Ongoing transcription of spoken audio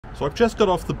So I've just got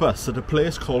off the bus at a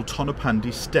place called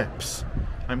Tonopandi Steps.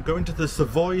 I'm going to the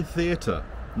Savoy Theatre,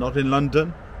 not in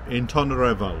London, in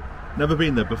Tonarefel. Never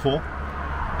been there before.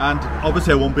 And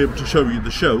obviously I won't be able to show you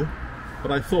the show,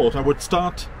 but I thought I would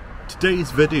start today's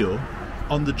video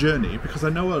on the journey because I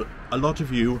know a lot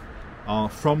of you are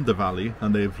from the valley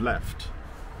and they've left.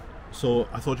 So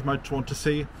I thought you might want to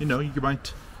see, you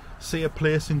might see a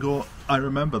place and go, I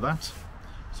remember that.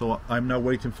 So I'm now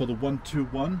waiting for the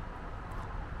 121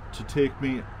 to take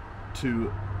me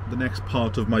to the next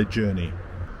part of my journey.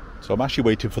 So I'm actually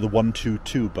waiting for the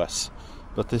 122 bus,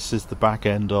 but this is the back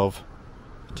end of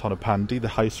Tonopandi. The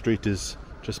high street is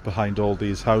just behind all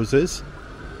these houses.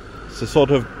 It's a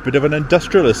sort of bit of an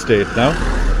industrial estate now,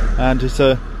 and it's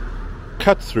a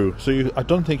cut through, so I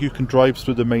don't think you can drive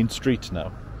through the main street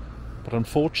now. But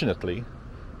unfortunately,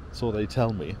 so they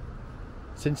tell me,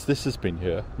 since this has been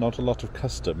here, not a lot of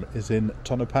custom is in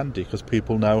Tonopandi because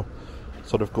people now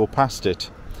sort of go past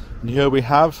it. And here we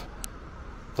have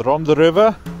the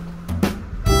river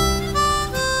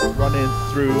running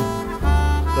through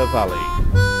the valley.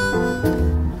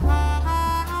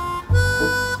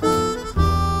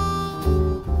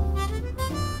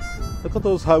 Look at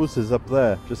those houses up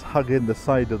there, just hugging the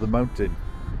side of the mountain.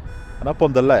 And up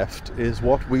on the left is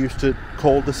what we used to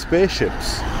call the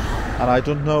spaceships. And I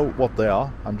don't know what they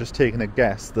are. I'm just taking a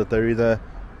guess that they're either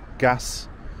gas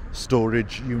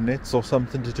storage units or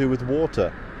something to do with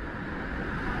water.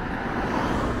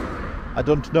 I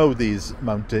don't know these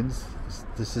mountains.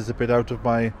 This is a bit out of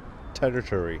my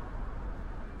territory.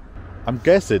 I'm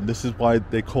guessing this is why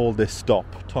they call this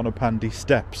stop Tonopandi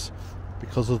Steps,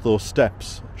 because of those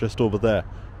steps just over there,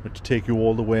 which take you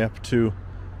all the way up to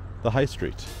the high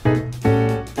street.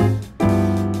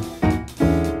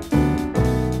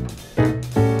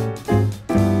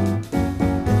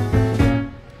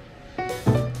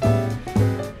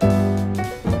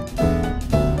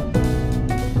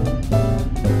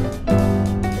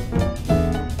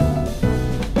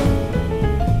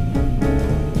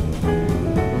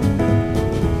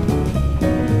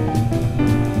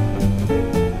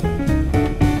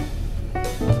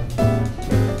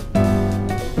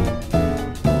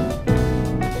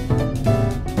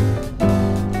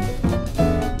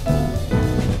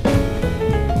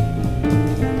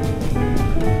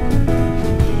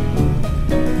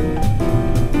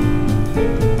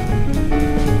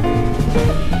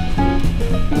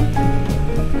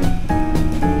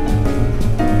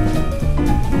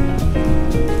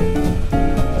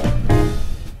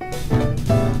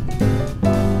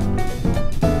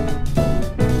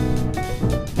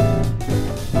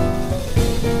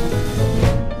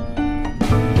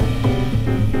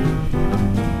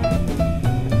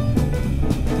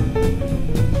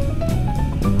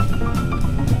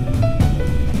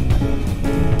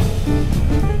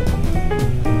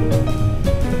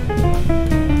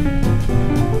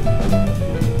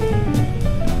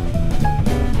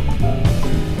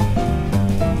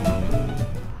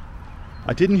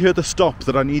 I didn't hear the stop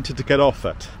that I needed to get off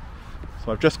at.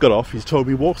 So I've just got off. He's told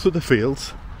me walk through the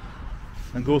fields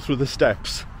and go through the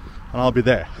steps and I'll be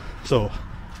there. So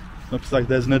looks like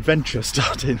there's an adventure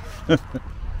starting. The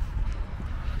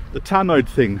tannoid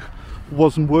thing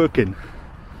wasn't working.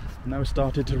 Now it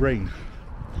started to rain.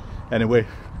 Anyway,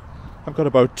 I've got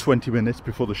about 20 minutes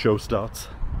before the show starts.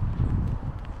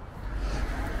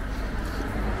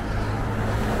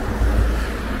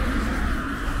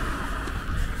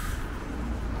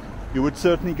 You would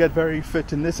certainly get very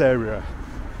fit in this area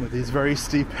with these very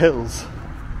steep hills.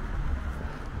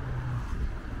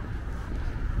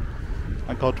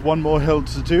 I got one more hill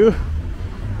to do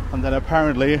and then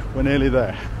apparently we're nearly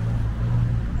there.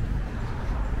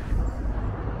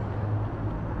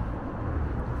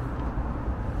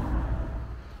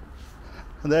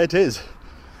 And there it is.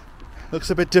 Looks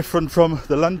a bit different from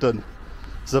the London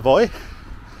Savoy,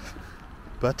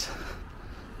 but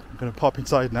I'm going to pop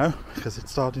inside now because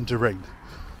it's starting to rain.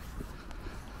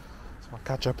 So I'll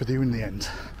catch up with you in the end.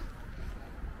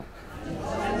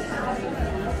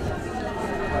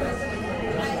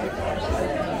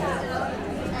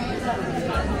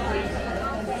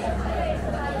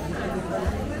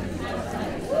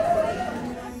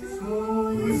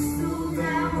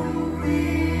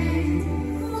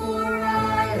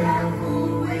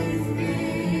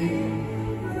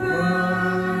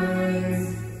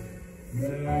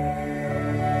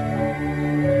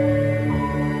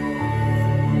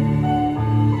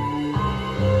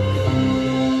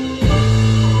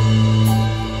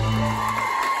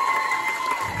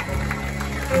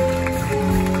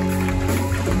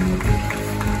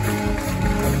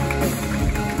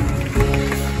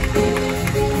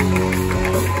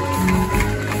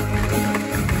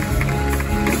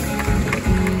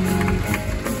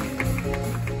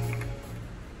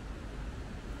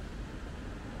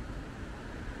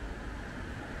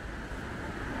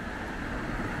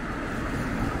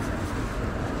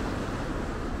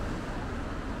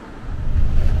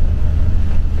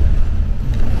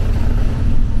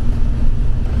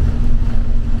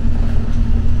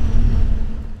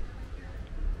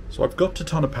 got to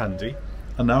Tonopandi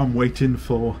and now I'm waiting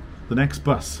for the next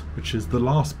bus, which is the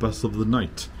last bus of the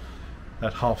night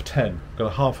at 10:30. Got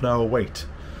a half an hour wait.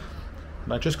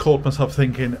 And I just caught myself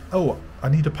thinking, oh, I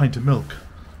need a pint of milk.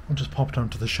 I'll just pop down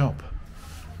to the shop.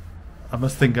 I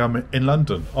must think I'm in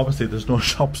London. Obviously there's no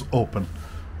shops open.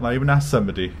 And I even asked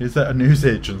somebody, is there a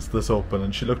newsagent's that's open?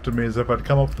 And she looked at me as if I'd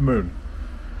come off the moon.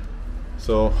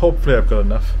 So hopefully I've got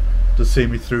enough to see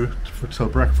me through till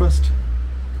breakfast,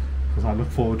 because I look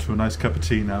forward to a nice cup of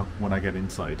tea now when I get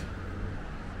inside.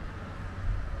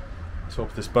 Let's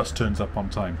hope this bus turns up on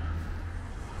time.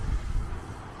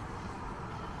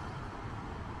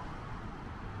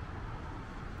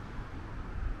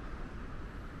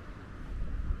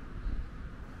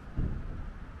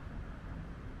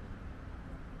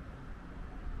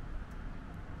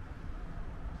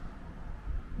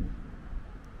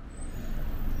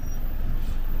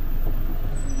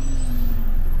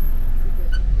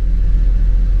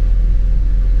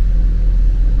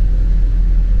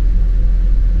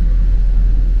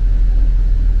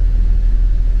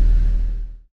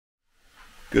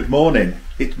 Good morning.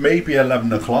 It may be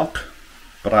 11 o'clock,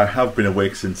 but I have been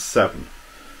awake since 7.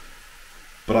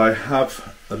 But I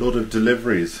have a lot of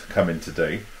deliveries coming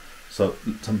today, so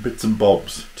some bits and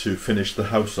bobs to finish the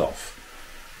house off.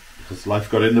 Because life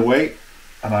got in the way,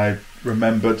 and I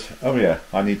remembered, oh yeah,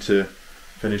 I need to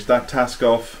finish that task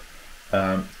off.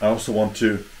 I also want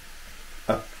to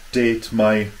update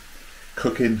my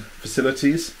cooking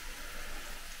facilities.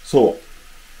 So,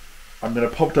 I'm going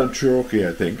to pop down to Cherokee,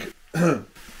 I think.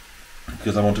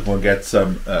 Because I want to go and get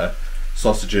some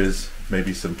sausages,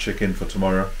 maybe some chicken for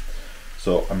tomorrow.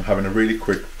 So I'm having a really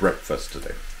quick breakfast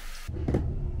today.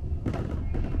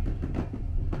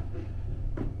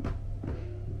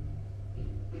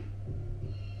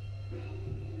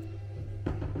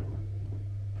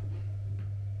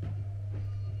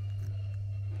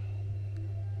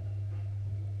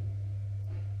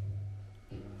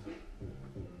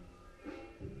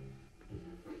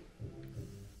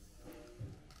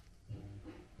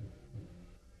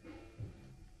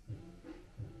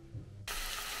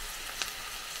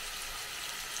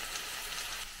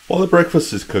 While the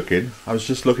breakfast is cooking, I was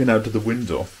just looking out of the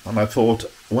window and I thought,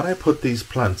 when I put these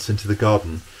plants into the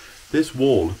garden, this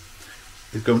wall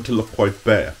is going to look quite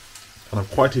bare. And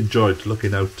I've quite enjoyed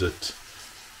looking out at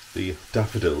the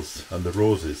daffodils and the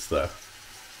roses there.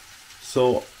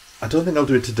 So I don't think I'll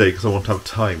do it today because I won't have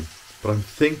time, but I'm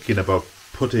thinking about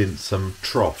putting some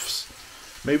troughs,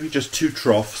 maybe just 2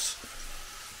 troughs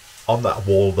on that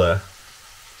wall there,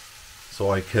 so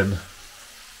I can,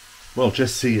 well,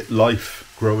 just see life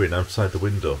growing outside the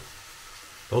window.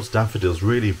 Those daffodils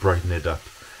really brighten it up.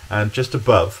 And just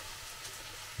above,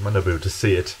 you might not be able to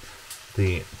see it,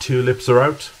 the tulips are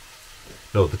out.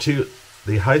 No,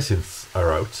 the hyacinths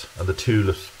are out, and the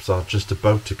tulips are just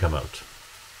about to come out.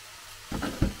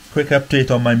 Quick update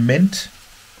on my mint.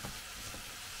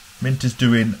 Mint is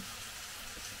doing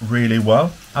really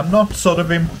well. I'm not sort of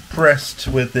impressed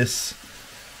with this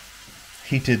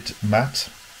heated mat.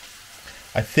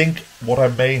 I think what I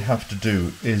may have to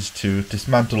do is to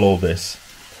dismantle all this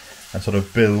and sort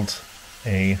of build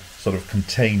a sort of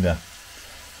container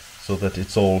so that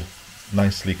it's all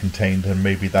nicely contained, and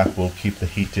maybe that will keep the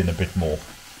heat in a bit more.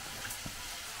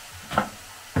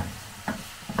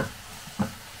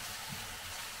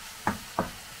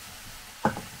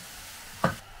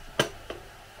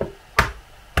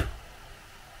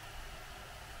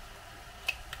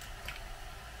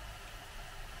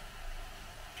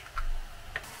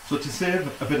 So to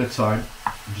save a bit of time,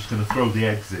 I'm just going to throw the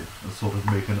eggs in and sort of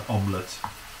make an omelette,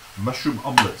 mushroom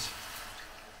omelette.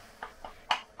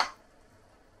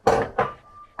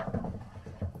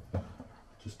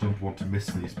 Just don't want to miss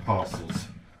these parcels.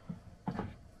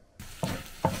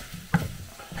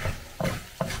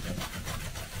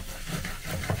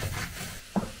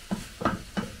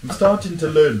 I'm starting to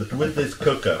learn that with this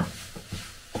cooker,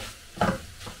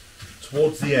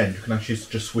 towards the end you can actually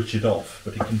just switch it off,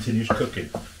 but it continues cooking.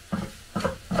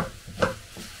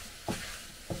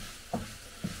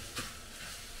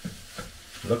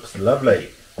 Looks lovely.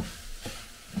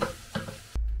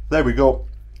 There we go.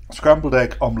 Scrambled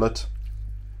egg omelette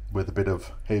with a bit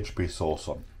of HB sauce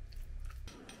on.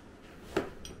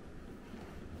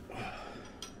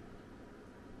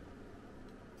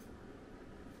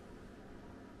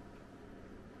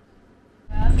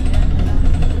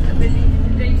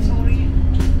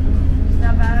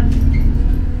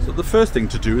 So the first thing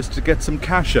to do is to get some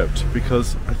cash out,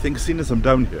 because I think, seeing as I'm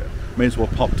down here, may as well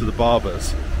pop to the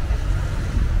barber's.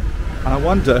 And I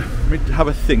wonder, have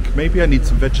a think, maybe I need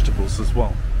some vegetables as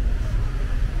well.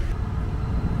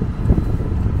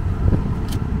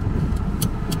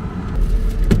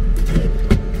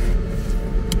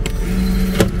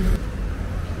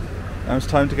 Now it's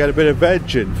time to get a bit of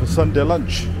veg in for Sunday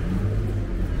lunch.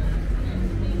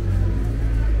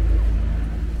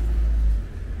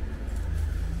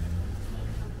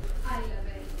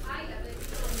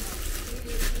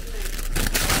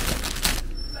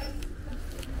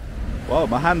 Well,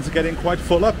 my hands are getting quite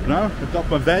full up now. I've got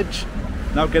my veg,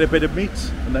 now get a bit of meat,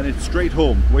 and then it's straight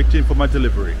home, waiting for my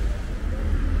delivery.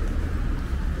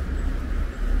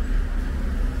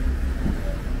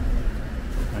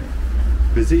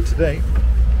 Busy today.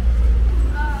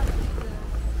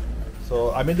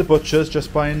 So I'm in the butcher's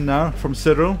just buying now from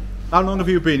Cyril. How long have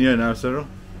you been here now, Cyril?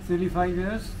 35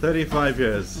 years. 35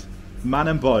 years. Man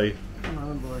and boy. Man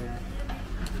and boy,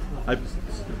 yeah.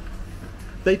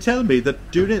 They tell me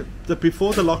that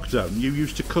before the lockdown you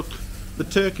used to cook the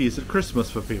turkeys at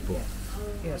Christmas for people.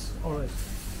 Yes, always.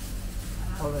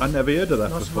 I never heard of that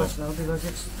Not before. Not so much now because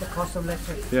it's the cost of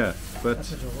electric. Yeah,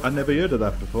 but I never heard of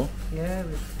that before. Yeah.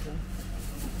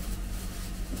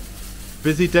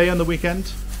 Busy day on the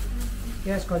weekend?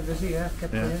 Yeah, it's quite busy, yeah.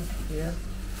 Kept going, yeah.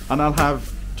 And I'll have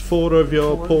 4 of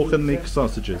your pork and leek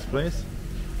sausages, please.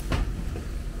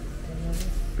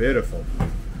 Beautiful.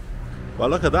 Well,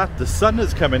 look at that, the sun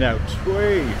is coming out.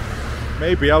 Whee!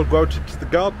 Maybe I'll go out into the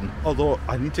garden, although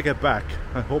I need to get back.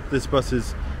 I hope this bus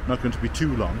is not going to be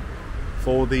too long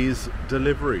for these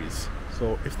deliveries.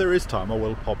 So if there is time, I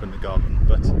will pop in the garden,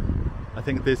 but I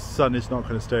think this sun is not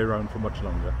going to stay around for much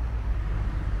longer.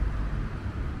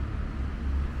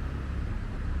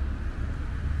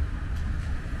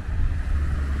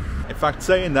 In fact,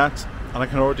 saying that, and I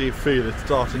can already feel it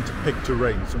starting to pick to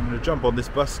rain, so I'm going to jump on this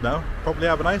bus now, probably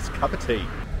have a nice cup of tea.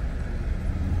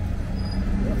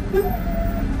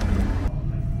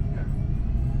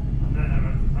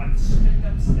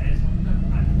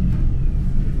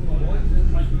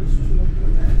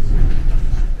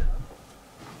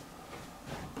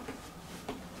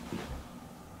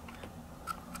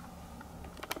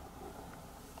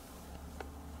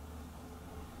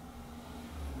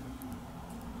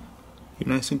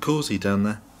 You're nice and cosy down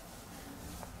there.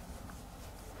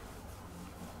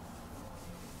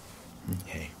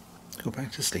 Okay, go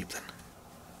back to sleep then.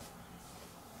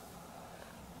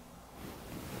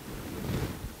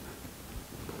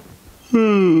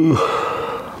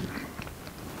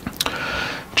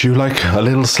 Do you like a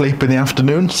little sleep in the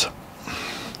afternoons?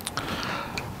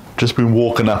 Just been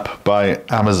woken up by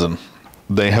Amazon.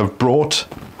 They have brought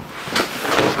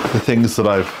the things that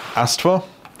I've asked for.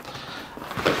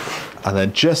 And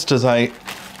then just as I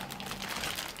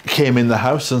came in the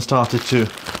house and started to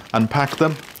unpack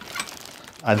them,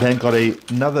 I then got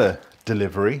another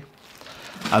delivery,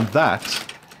 and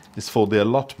that is for the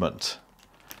allotment,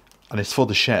 and it's for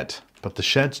the shed, but the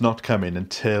shed's not coming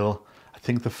until I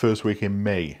think the first week in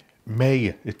May.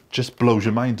 May, it just blows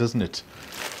your mind, doesn't it?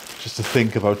 Just to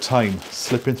think about time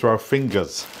slipping through our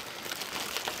fingers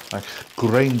like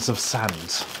grains of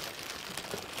sand.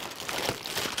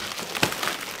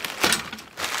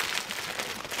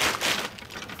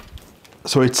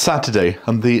 So it's Saturday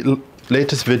and the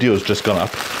latest video has just gone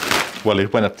up. Well,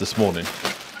 it went up this morning.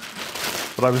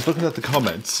 But I was looking at the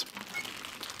comments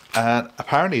and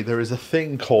apparently there is a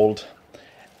thing called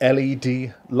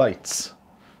LED lights.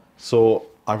 So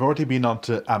I've already been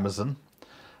onto Amazon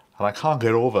and I can't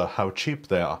get over how cheap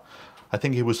they are. I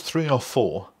think it was 3 or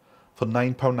 4 for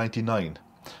 £9.99.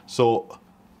 So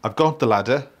I've got the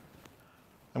ladder.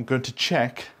 I'm going to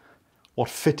check what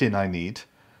fitting I need,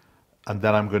 and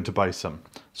then I'm going to buy some.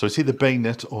 So it's either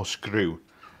bayonet or screw.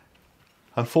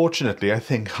 Unfortunately, I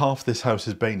think half this house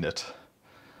is bayonet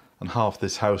and half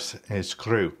this house is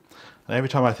screw. And every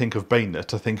time I think of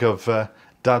bayonet, I think of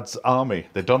Dad's army.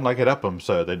 They don't like it up 'em,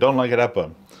 sir. They don't like it up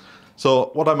 'em.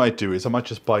 So what I might do is I might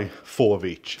just buy 4 of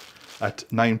each. At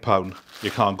 £9,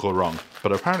 you can't go wrong.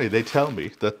 But apparently they tell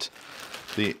me that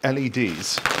the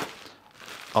LEDs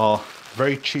are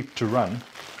very cheap to run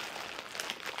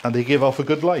and they give off a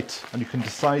good light, and you can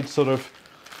decide sort of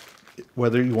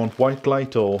whether you want white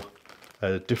light or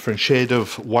a different shade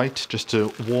of white just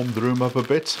to warm the room up a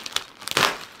bit.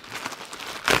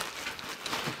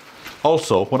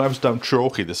 Also, when I was down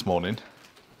Cherokee this morning,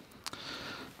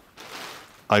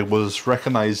 I was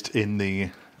recognised in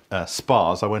the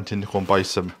Spars. I went in to go and buy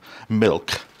some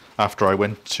milk after I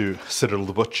went to Cyril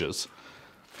the Butcher's.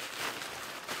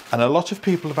 And a lot of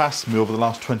people have asked me over the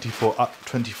last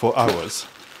 24 hours,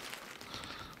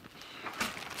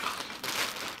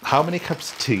 how many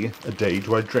cups of tea a day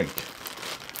do I drink?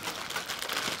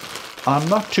 I'm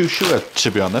not too sure,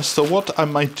 to be honest. So what I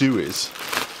might do is,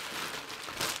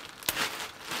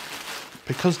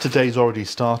 because today's already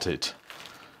started,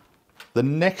 the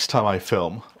next time I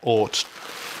film, or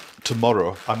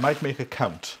tomorrow, I might make a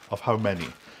count of how many.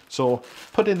 So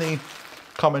put in the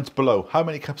comments below, how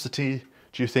many cups of tea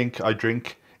do you think I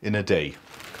drink in a day?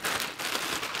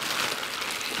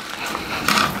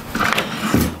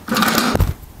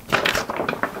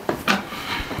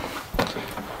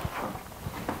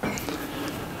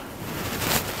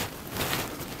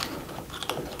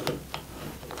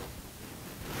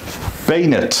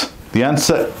 Bayonet. The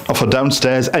answer for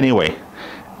downstairs anyway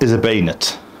is a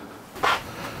bayonet.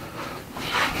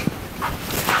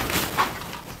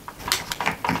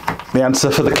 The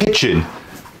answer for the kitchen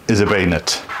is a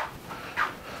bayonet.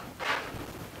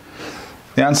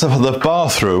 The answer for the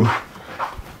bathroom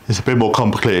is a bit more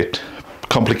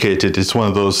complicated. It's one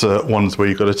of those ones where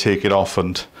you've got to take it off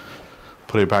and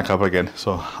put it back up again.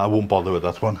 So I won't bother with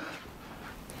that one.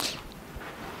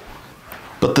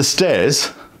 But the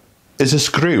stairs is a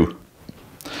screw.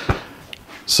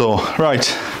 So,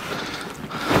 right,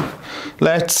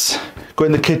 let's go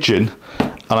in the kitchen,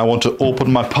 and I want to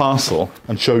open my parcel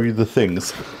and show you the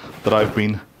things that I've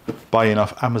been buying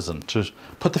off Amazon to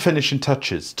put the finishing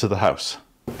touches to the house.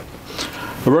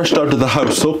 I rushed out of the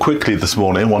house so quickly this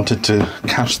morning, wanted to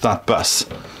catch that bus,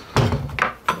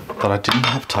 that I didn't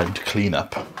have time to clean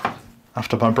up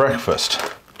after my breakfast.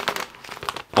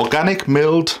 Organic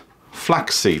milled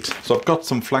flaxseed. So I've got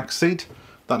some flaxseed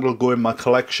that will go in my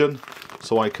collection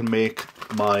so I can make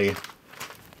my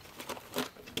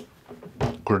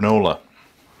granola.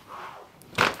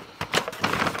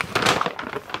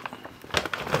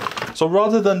 So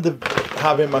rather than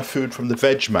having my food from the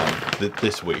veg man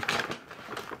this week,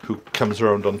 who comes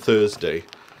around on Thursday,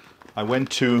 I went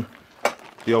to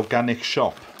the organic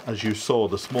shop as you saw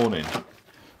this morning.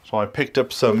 So I picked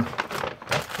up some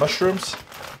mushrooms,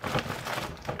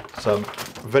 some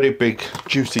very big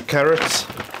juicy carrots.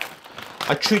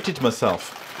 I treated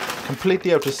myself,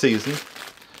 completely out of season,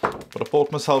 but I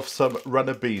bought myself some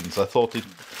runner beans. I thought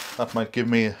that might give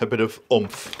me a bit of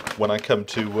oomph when I come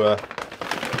to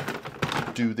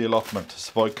do the allotment.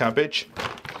 Savoy cabbage.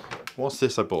 What's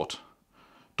this I bought?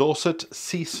 Dorset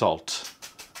sea salt.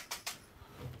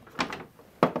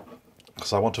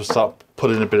 Because I want to start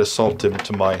putting a bit of salt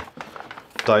into my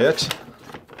diet.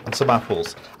 And some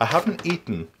apples. I haven't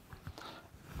eaten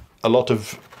a lot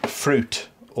of fruit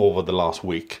over the last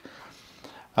week,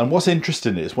 and what's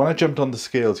interesting is when I jumped on the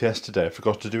scales yesterday, I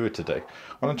forgot to do it today,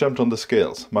 when I jumped on the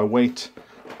scales, my weight,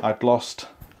 I'd lost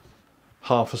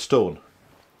half a stone,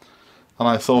 and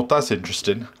I thought, that's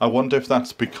interesting. I wonder if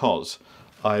that's because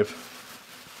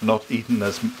I've not eaten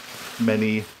as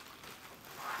many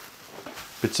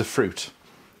bits of fruit.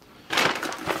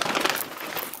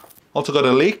 Also got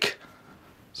a leek,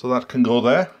 so that can go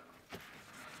there.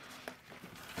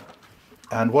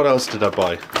 And what else did I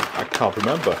buy? I can't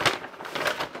remember.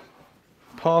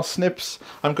 Parsnips.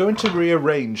 I'm going to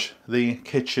rearrange the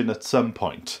kitchen at some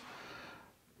point.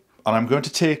 And I'm going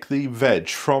to take the veg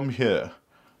from here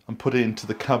and put it into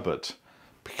the cupboard.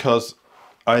 Because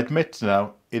I admit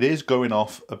now, it is going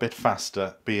off a bit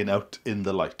faster being out in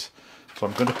the light. So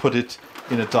I'm going to put it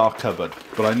in a dark cupboard.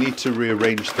 But I need to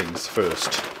rearrange things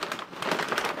first.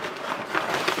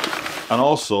 And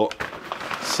also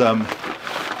some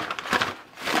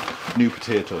new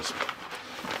potatoes.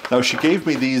 Now she gave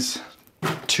me these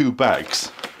 2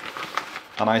 bags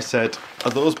and I said,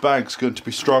 are those bags going to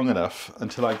be strong enough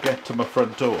until I get to my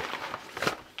front door?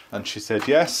 And she said,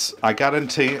 yes, I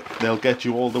guarantee they'll get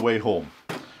you all the way home.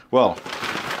 Well,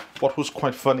 what was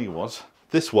quite funny was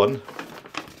this one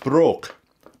broke,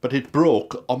 but it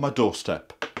broke on my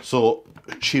doorstep. So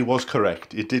she was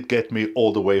correct, it did get me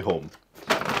all the way home.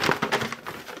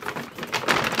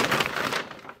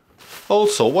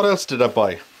 Also, what else did I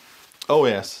buy? Oh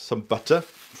yes, some butter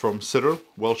from Cyril,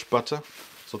 Welsh butter.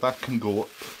 So that can go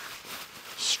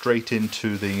straight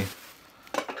into the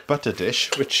butter dish,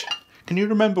 which, can you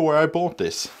remember where I bought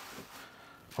this?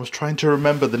 I was trying to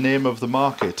remember the name of the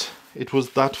market. It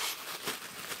was that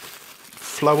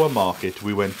flower market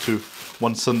we went to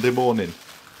one Sunday morning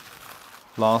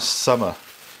last summer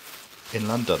in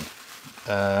London.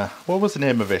 What was the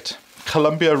name of it?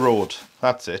 Columbia Road,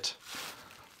 that's it.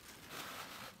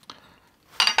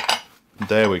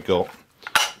 There we go.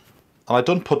 And I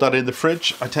don't put that in the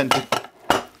fridge. I tend to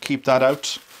keep that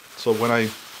out. So when I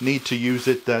need to use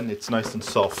it, then it's nice and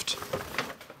soft.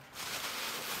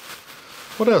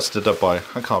 What else did I buy?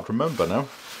 I can't remember now.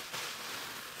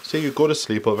 So you go to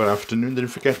sleep over an afternoon, then you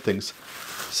forget things.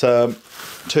 Some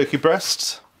turkey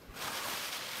breasts.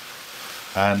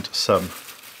 And some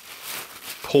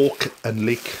pork and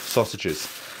leek sausages.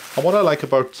 And what I like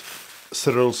about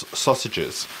Cyril's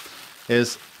sausages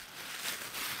is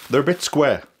they're a bit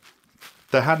square.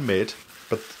 They're handmade,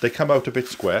 but they come out a bit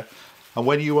square. And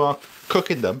when you are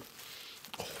cooking them,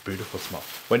 beautiful smell.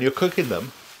 When you're cooking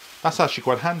them, that's actually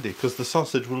quite handy because the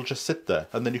sausage will just sit there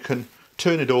and then you can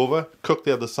turn it over, cook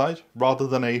the other side, rather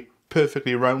than a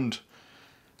perfectly round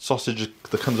sausage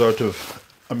that comes out of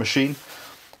a machine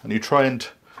and you try and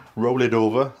roll it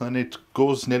over and it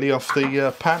goes nearly off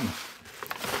the pan.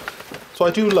 So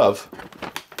I do love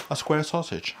a square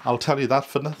sausage, I'll tell you that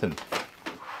for nothing.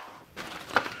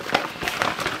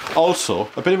 Also,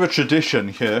 a bit of a tradition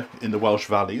here in the Welsh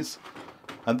valleys,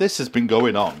 and this has been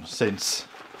going on since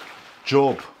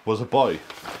Job was a boy.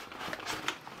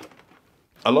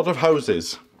 A lot of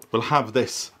houses will have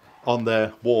this on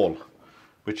their wall,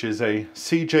 which is a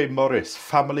C.J. Morris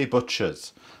family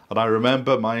butchers. And I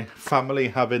remember my family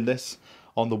having this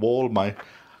on the wall, my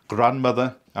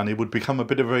grandmother, and it would become a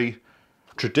bit of a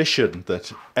tradition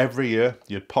that every year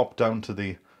you'd pop down to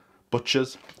the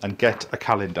butchers and get a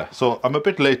calendar. So I'm a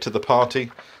bit late to the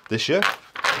party this year,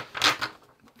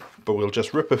 but we'll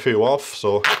just rip a few off.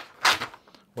 So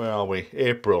where are we?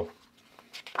 April.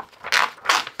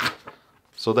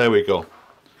 So there we go.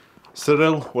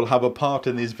 Cyril will have a part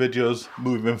in these videos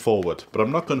moving forward, but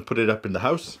I'm not going to put it up in the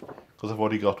house because I've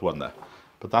already got one there.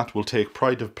 But that will take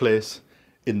pride of place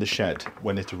in the shed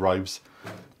when it arrives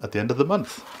at the end of the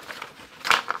month.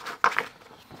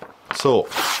 So,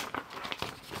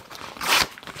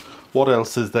 what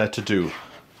else is there to do?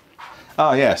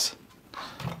 Ah yes,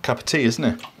 cup of tea, isn't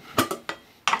it?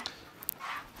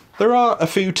 There are a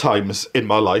few times in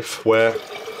my life where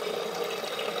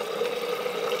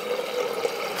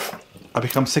I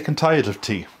become sick and tired of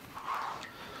tea.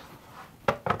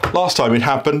 Last time it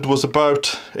happened was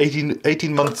about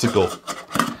 18 months ago.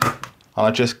 And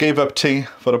I just gave up tea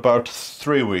for about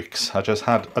 3 weeks. I just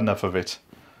had enough of it.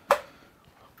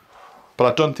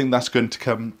 But I don't think that's going to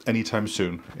come anytime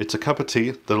soon. It's a cup of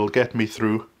tea that'll get me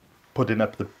through putting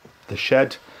up the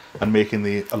shed and making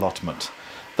the allotment.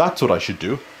 That's what I should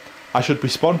do. I should be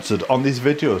sponsored on these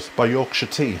videos by Yorkshire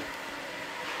Tea.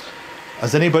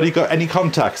 Has anybody got any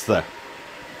contacts there?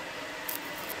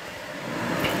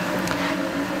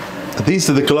 These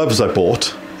are the gloves I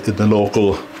bought in the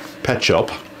local pet shop.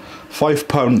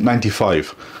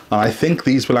 £5.95. And I think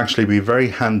these will actually be very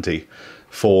handy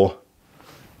for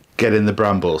getting the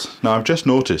brambles. Now I've just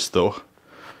noticed though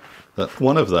that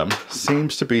one of them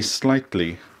seems to be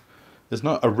slightly, there's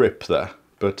not a rip there,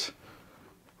 but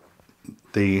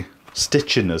the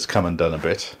stitching has come undone a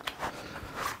bit.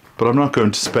 But I'm not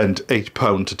going to spend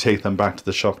 £8 to take them back to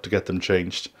the shop to get them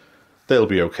changed. They'll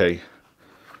be okay.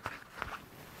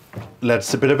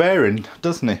 Lets a bit of air in,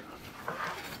 doesn't it?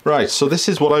 Right, so this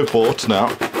is what I've bought now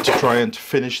to try and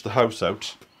finish the house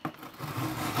out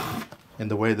in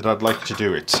the way that I'd like to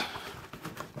do it.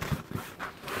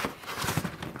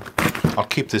 I'll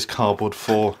keep this cardboard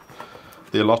for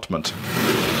the allotment.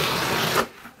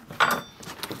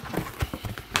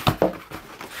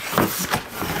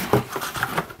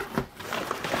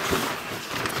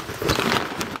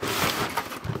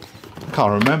 I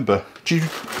can't remember. Do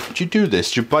you do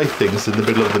this? Do you buy things in the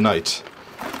middle of the night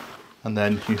and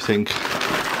then you think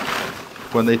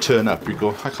when they turn up you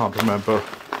go, I can't remember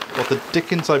what the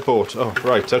dickens I bought. Oh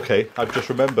right, okay, I've just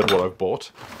remembered what I've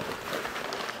bought,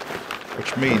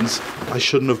 which means I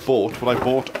shouldn't have bought what I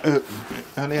bought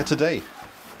earlier today.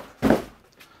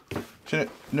 Do you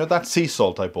know that sea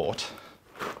salt I bought?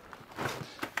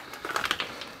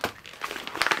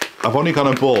 I've only gone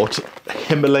and bought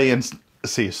Himalayan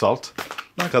sea salt.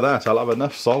 Look at that, I'll have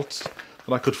enough salt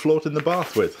that I could float in the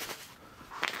bath with.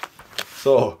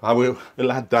 So I will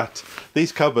add that.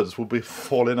 These cupboards will be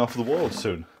falling off the wall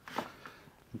soon.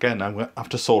 Again, I'm going to have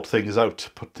to sort things out,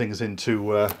 put things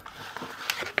into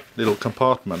little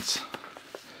compartments.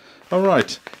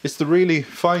 Alright, it's the really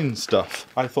fine stuff.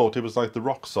 I thought it was like the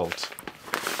rock salt.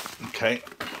 Okay,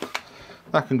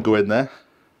 that can go in there.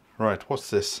 Right, what's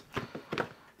this?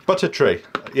 Butter tray.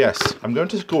 Yes, I'm going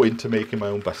to go into making my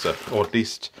own butter, or at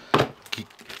least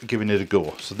giving it a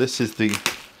go. So this is the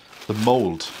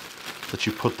mould that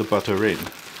you put the butter in.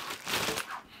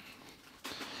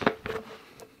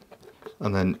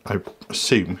 And then I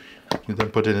assume you then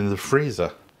put it in the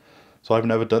freezer. So I've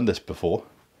never done this before.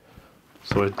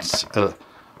 So it's a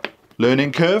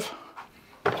learning curve.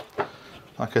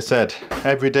 Like I said,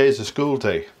 every day is a school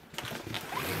day.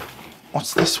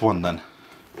 What's this one then?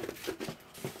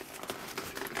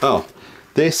 Oh,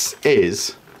 this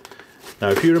is, now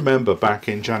if you remember back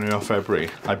in January or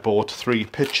February, I bought 3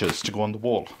 pictures to go on the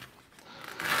wall.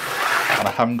 And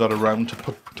I haven't got around to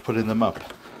putting them up.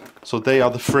 So they are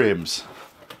the frames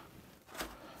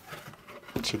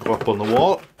to go up on the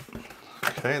wall.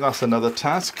 Okay, that's another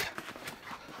task.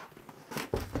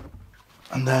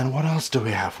 And then what else do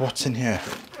we have? What's in here?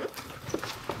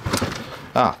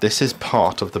 This is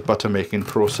part of the butter making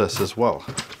process as well.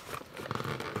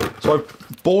 So I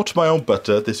bought my own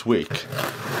butter this week,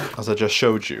 as I just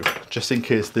showed you, just in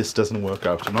case this doesn't work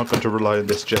out. I'm not going to rely on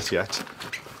this just yet,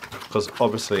 because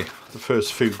obviously the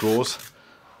first few goes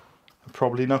are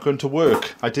probably not going to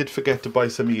work. I did forget to buy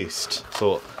some yeast,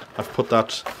 so I've put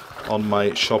that on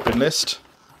my shopping list.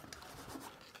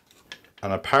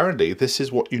 And apparently this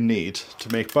is what you need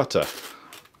to make butter.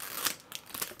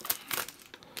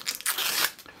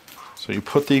 So you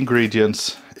put the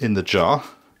ingredients in the jar,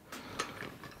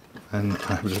 and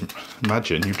I would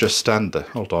imagine you just stand there.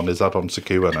 Hold on, is that on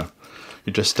secure now?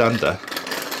 You just stand there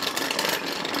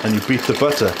and you beat the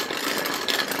butter.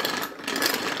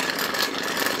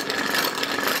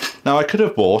 Now I could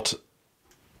have bought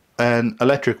an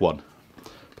electric one,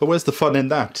 but where's the fun in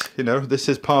that? You know, this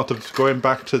is part of going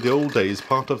back to the old days,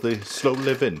 part of the slow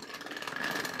living.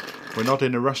 We're not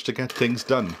in a rush to get things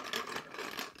done.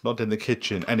 Not in the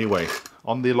kitchen anyway.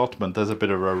 On the allotment there's a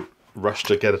bit of a rush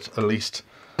to get at least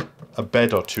a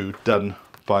bed or two done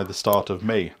by the start of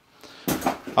May.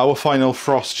 Our final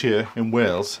frost here in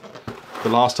Wales, the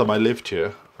last time I lived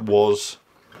here, was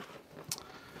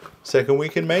second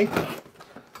week in May.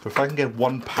 So if I can get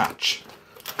one patch,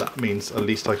 that means at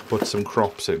least I can put some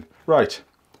crops in. Right.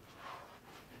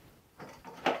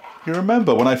 You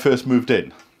remember when I first moved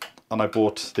in and I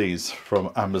bought these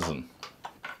from Amazon?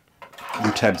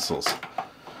 Utensils.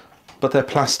 But they're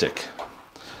plastic.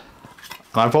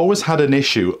 And I've always had an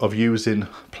issue of using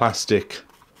plastic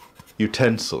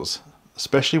utensils,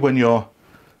 especially when you're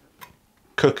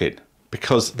cooking,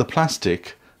 because the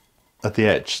plastic at the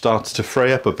edge starts to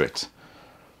fray up a bit.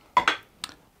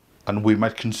 And we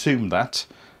might consume that,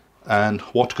 and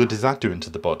what good is that doing to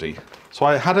the body? So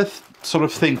I had a sort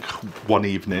of think one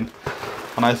evening,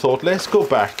 and I thought, let's go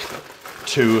back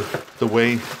to the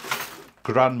way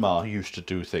Grandma used to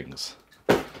do things.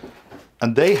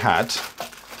 And they had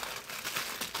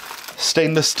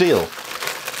stainless steel.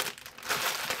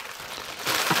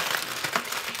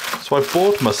 So I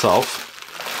bought myself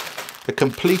a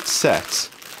complete set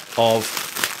of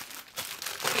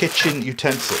kitchen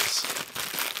utensils,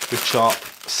 which are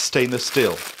stainless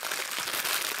steel.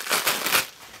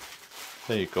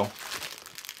 There you go.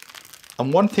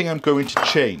 And one thing I'm going to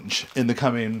change in the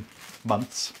coming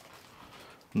months,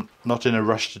 not in a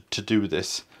rush to do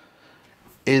this,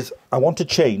 is I want to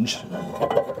change.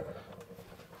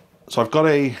 So I've got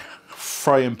a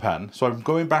frying pan, so I'm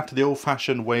going back to the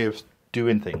old-fashioned way of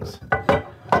doing things.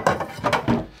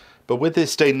 But with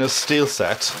this stainless steel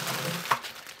set,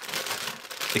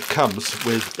 it comes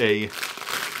with a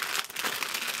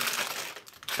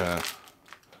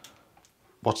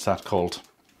what's that called?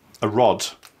 A rod.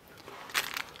 So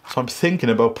I'm thinking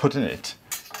about putting it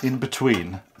in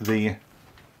between the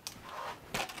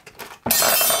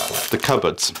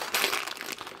cupboards,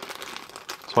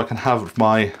 so I can have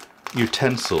my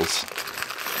utensils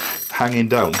hanging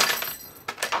down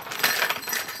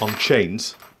on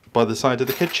chains by the side of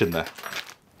the kitchen there.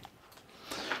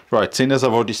 Right, seeing as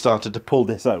I've already started to pull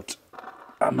this out,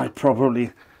 I might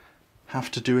probably have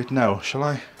to do it now, shall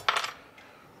I?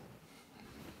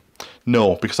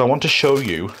 No, because I want to show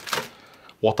you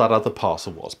what that other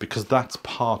parcel was, because that's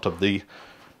part of the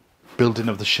building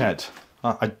of the shed.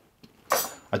 I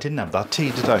didn't have that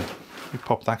tea, did I? Let me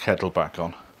pop that kettle back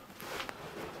on.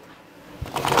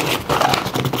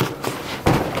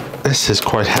 This is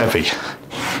quite heavy,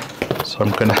 so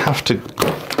I'm going to have to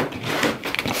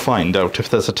find out if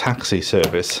there's a taxi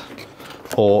service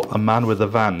or a man with a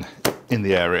van in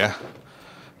the area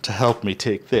to help me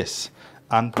take this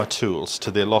and my tools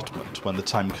to the allotment when the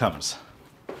time comes.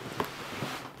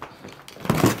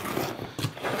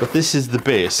 But this is the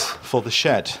base for the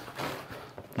shed.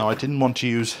 Now I didn't want to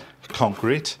use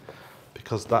concrete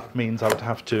because that means I would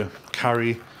have to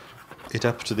carry it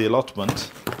up to the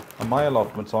allotment, and my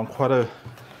allotment's on quite a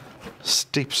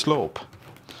steep slope.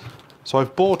 So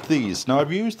I've bought these. Now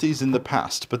I've used these in the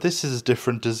past, but this is a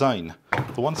different design.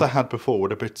 The ones I had before were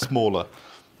a bit smaller,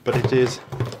 but it is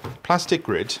plastic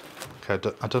grid.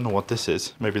 Okay, I don't know what this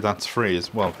is. Maybe that's free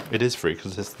as well. It is free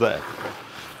because it's there.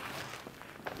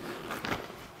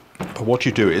 But what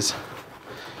you do is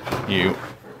you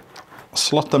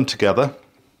slot them together,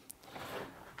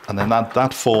 and then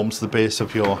that forms the base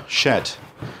of your shed.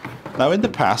 Now in the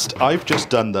past I've just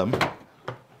done them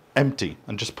empty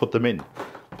and just put them in,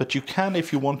 but you can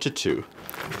if you wanted to,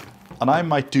 and I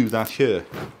might do that here,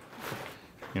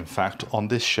 in fact, on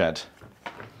this shed.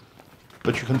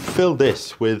 But you can fill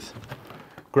this with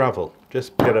gravel.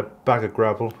 Just get a bag of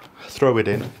gravel, throw it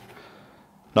in.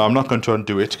 Now I'm not going to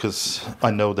undo it because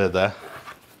I know they're there.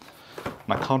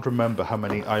 and I can't remember how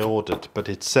many I ordered, but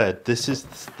it said this is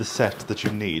the set that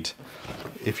you need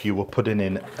if you were putting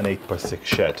in an 8x6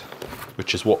 shed,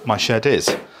 which is what my shed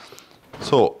is.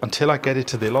 So until I get it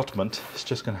to the allotment, it's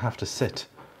just going to have to sit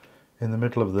in the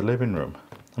middle of the living room.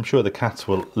 I'm sure the cats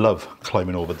will love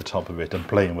climbing over the top of it and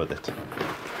playing with it.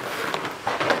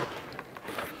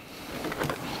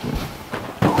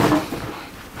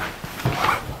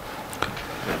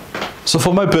 So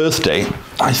for my birthday,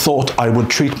 I thought I would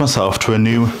treat myself to a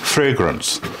new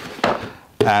fragrance.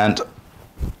 And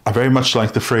I very much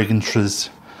like the fragrances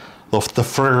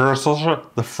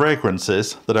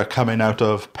that are coming out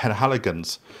of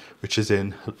Penhaligon's, which is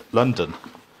in London.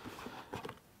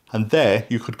 And there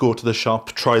you could go to the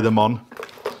shop, try them on,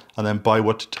 and then buy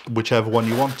whichever one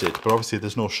you wanted. But obviously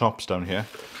there's no shops down here.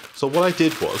 So what I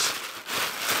did was,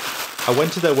 I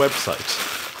went to their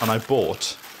website and I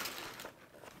bought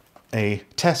a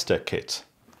tester kit.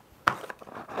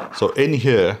 So in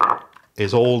here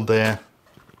is all their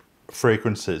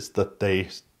fragrances that they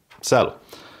sell.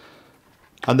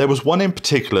 And there was one in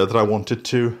particular that I wanted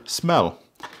to smell.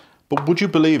 But would you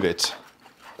believe it?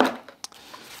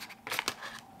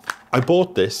 I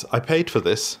bought this, I paid for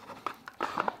this,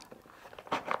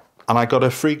 and I got a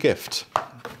free gift.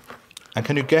 And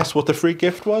can you guess what the free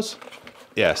gift was?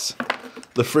 Yes,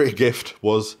 the free gift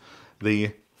was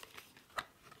the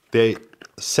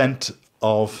scent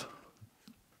of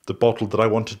the bottle that I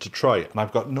wanted to try. And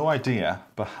I've got no idea,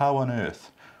 but how on earth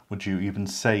would you even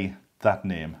say that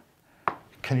name?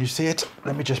 Can you see it?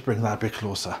 Let me just bring that a bit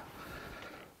closer.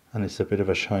 And it's a bit of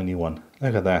a shiny one.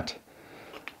 Look at that.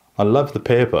 I love the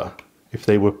paper. If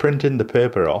they were printing the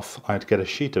paper off, I'd get a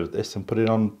sheet of this and put it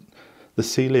on the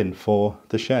ceiling for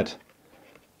the shed.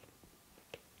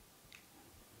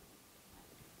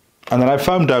 And then I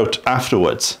found out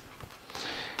afterwards,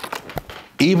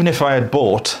 even if I had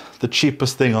bought the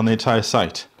cheapest thing on the entire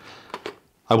site,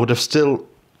 I would have still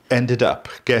ended up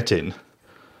getting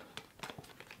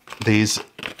these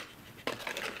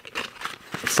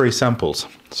free samples.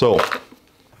 So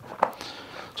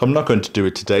I'm not going to do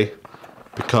it today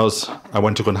because I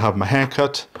went to go and have my hair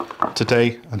cut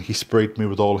today and he sprayed me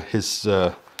with all his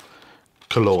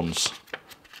colognes.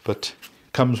 But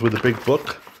it comes with a big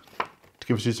book. It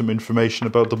gives you some information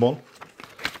about them all.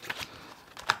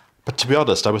 But to be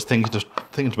honest, I was thinking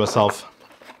to myself,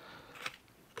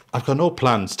 I've got no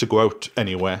plans to go out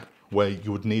anywhere where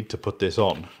you would need to put this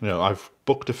on. You know, I've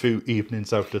booked a few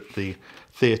evenings out at the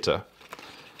theatre.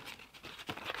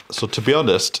 So to be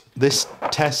honest, this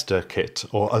tester kit,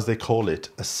 or as they call it,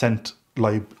 a scent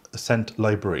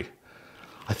library,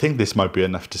 I think this might be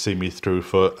enough to see me through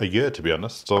for a year, to be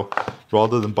honest. So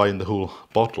rather than buying the whole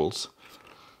bottles,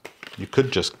 you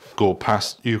could just go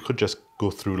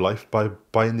through life by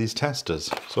buying these testers.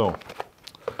 So,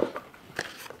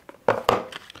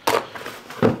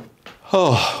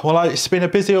 oh, well, it's been a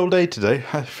busy old day today.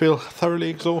 I feel thoroughly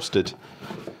exhausted.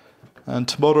 And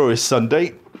tomorrow is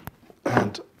Sunday.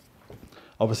 And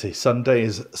obviously Sunday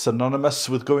is synonymous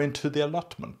with going to the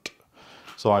allotment.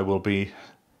 So I will be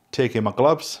taking my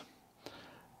gloves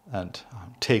and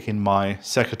I'm taking my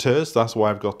secateurs. That's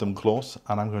why I've got them close.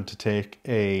 And I'm going to take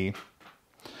a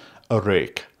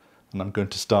rake. And I'm going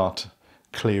to start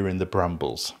clearing the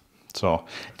brambles. So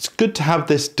it's good to have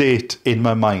this date in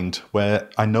my mind where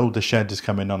I know the shed is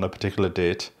coming on a particular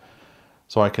date,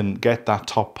 so I can get that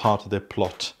top part of the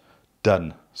plot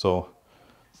done. So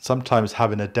sometimes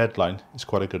having a deadline is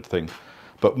quite a good thing.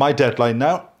 But my deadline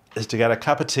now is to get a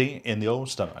cup of tea in the old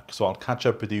stomach. So I'll catch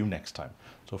up with you next time.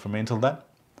 So from me until then,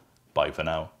 bye for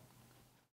now.